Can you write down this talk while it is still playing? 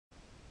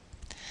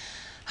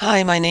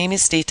Hi, my name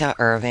is Dita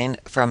Irvin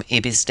from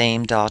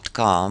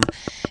ibisdame.com,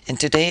 and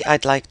today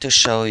I'd like to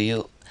show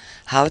you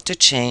how to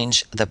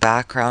change the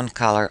background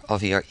color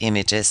of your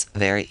images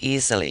very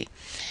easily.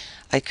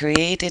 I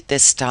created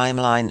this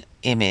timeline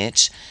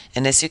image,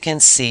 and as you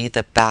can see,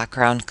 the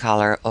background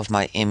color of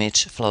my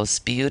image flows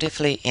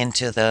beautifully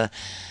into the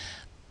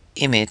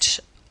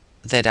image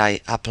that I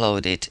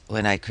uploaded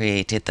when I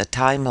created the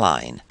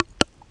timeline.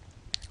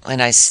 When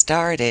I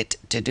started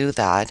to do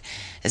that,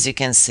 as you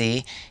can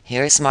see,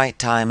 here's my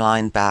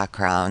timeline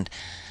background.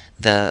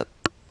 The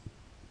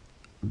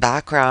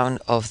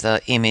background of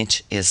the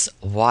image is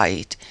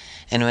white,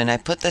 and when I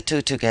put the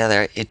two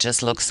together, it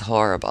just looks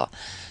horrible.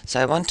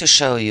 So I want to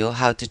show you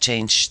how to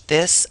change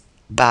this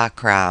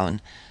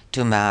background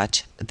to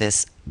match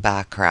this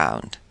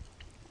background.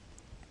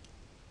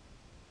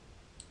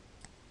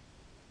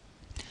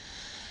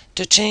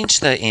 To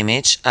change the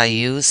image, I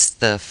use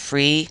the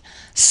free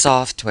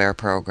software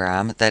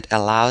program that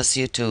allows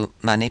you to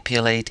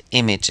manipulate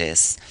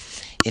images.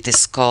 It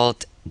is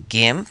called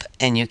GIMP,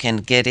 and you can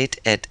get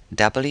it at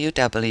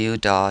www.gimp.org.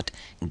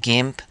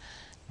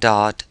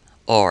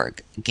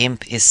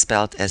 GIMP is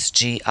spelled as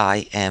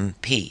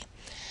G-I-M-P.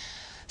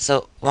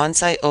 So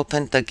once I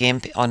opened the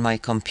GIMP on my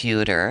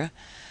computer,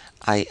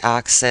 I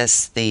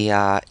access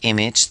the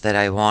image that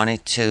I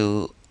wanted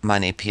to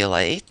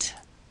manipulate.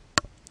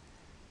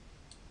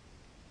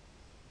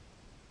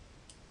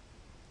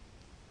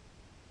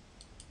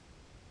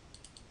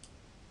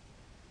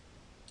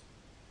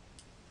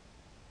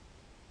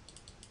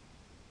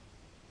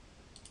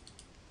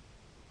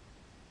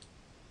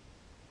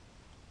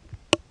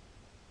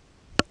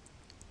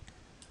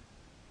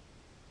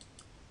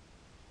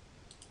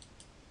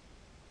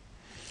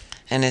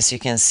 And as you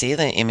can see,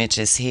 the image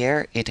is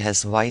here. It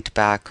has white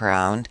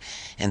background,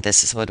 and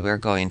this is what we're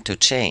going to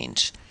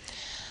change.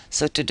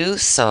 So to do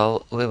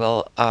so, we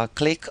will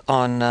click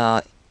on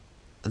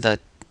the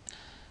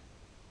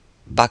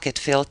bucket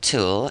fill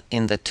tool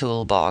in the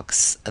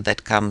toolbox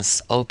that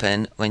comes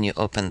open when you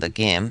open the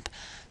GIMP.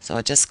 So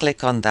I just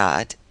click on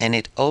that, and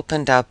it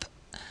opened up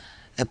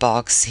a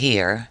box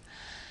here,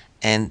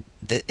 and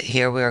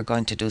here we are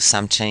going to do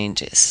some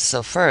changes.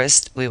 So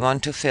first we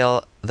want to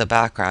fill the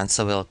background,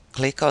 so we'll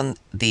click on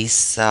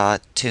these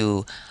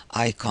two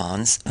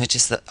icons, which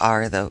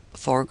are the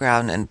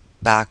foreground and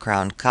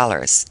background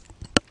colors,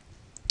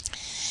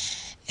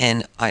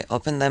 and I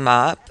open them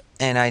up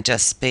and I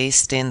just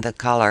paste in the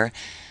color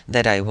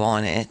that I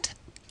wanted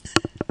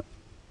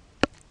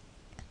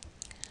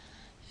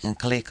and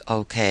click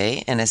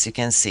OK, and as you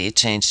can see, it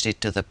changed it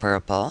to the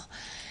purple,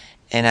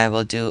 and I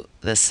will do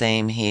the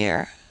same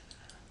here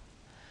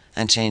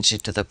and change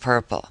it to the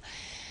purple.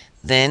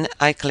 Then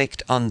I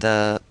clicked on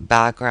the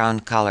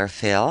background color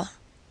fill,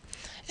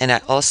 and I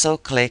also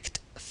clicked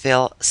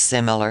fill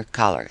similar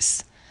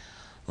colors.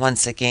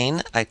 Once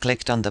again, I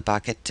clicked on the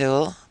bucket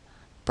tool,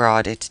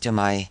 brought it to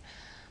my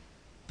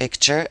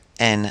picture,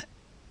 and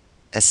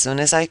as soon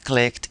as I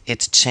clicked,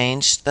 it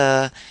changed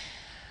the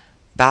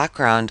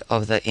background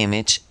of the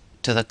image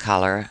to the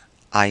color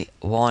I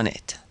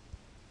wanted.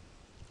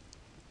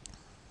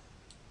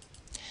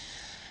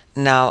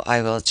 Now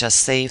I will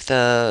just save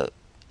the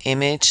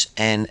image,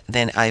 and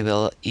then I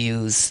will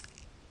use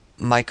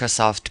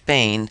Microsoft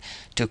Paint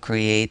to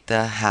create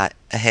the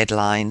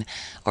headline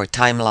or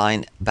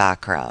timeline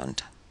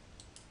background.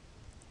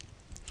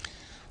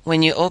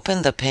 When you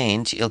open the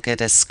Paint, you'll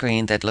get a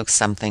screen that looks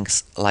something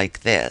like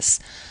this.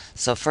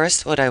 So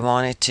first what I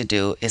wanted to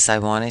do is I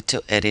wanted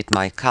to edit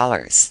my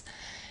colors,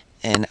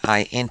 and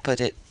I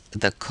inputted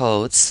the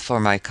codes for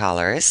my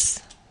colors,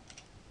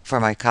 for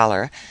my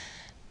color.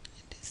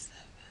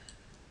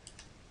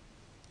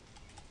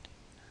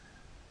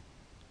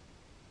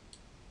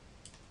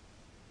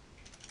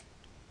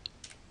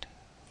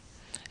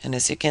 And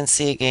as you can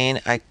see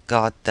again, I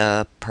got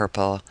the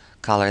purple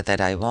color that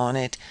I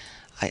wanted.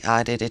 I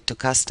added it to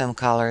custom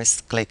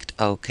colors, clicked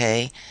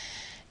OK,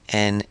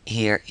 and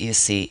here you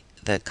see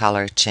the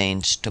color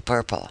changed to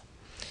purple.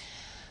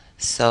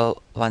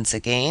 So once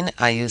again,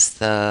 I used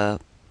the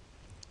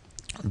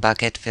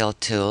bucket fill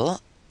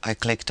tool. I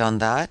clicked on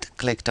that,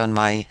 clicked on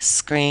my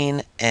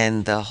screen,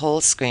 and the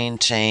whole screen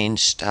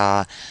changed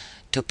to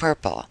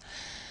purple.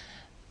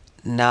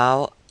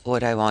 Now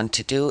what I want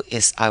to do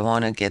is I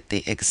want to get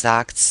the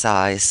exact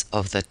size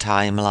of the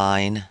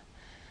timeline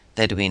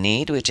that we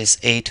need, which is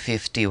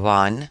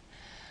 851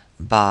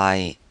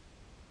 by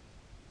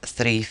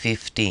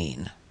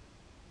 315.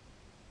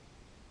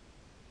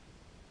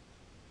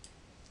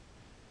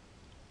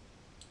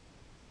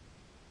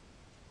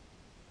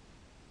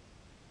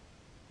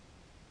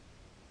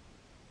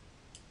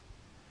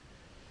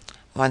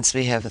 Once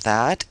we have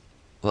that,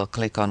 we'll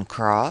click on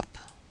crop,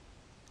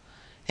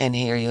 and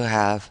here you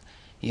have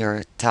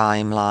your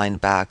timeline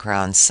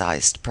background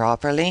sized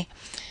properly,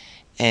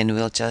 and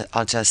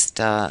I'll just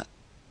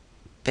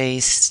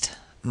paste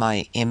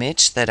my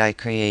image that I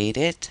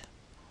created,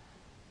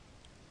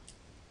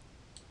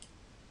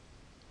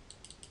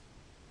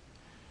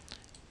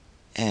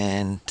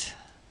 and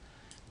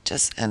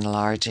just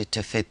enlarge it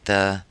to fit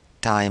the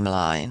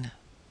timeline.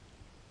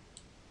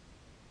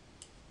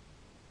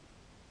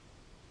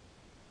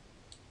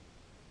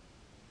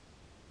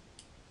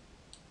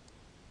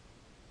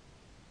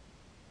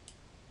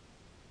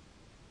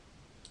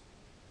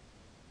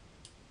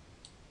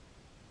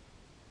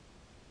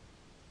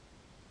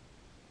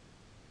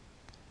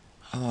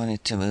 I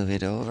wanted to move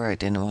it over. I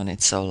didn't want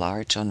it so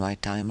large on my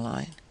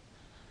timeline.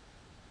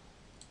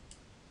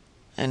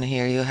 And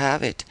here you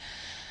have it.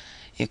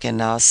 You can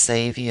now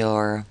save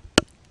your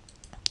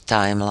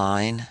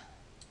timeline.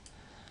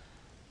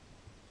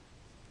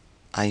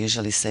 I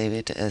usually save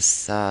it as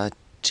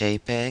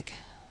JPEG,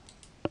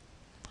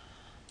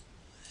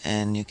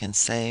 and you can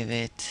save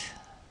it.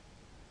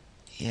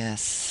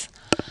 Yes.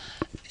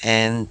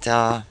 And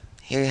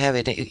here you have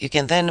it. You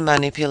can then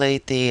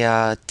manipulate the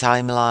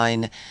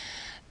timeline.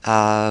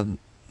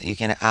 You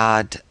can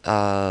add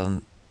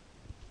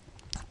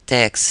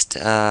text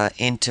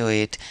into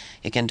it.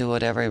 You can do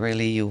whatever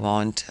really you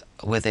want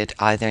with it,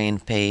 either in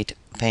Paint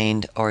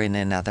or in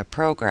another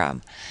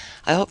program.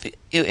 I hope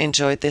you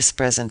enjoyed this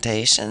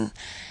presentation,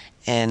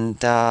 and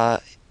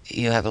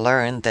you have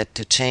learned that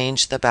to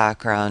change the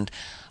background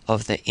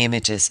of the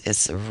images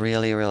is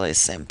really, really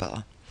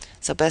simple.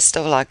 So best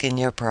of luck in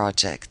your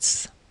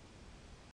projects.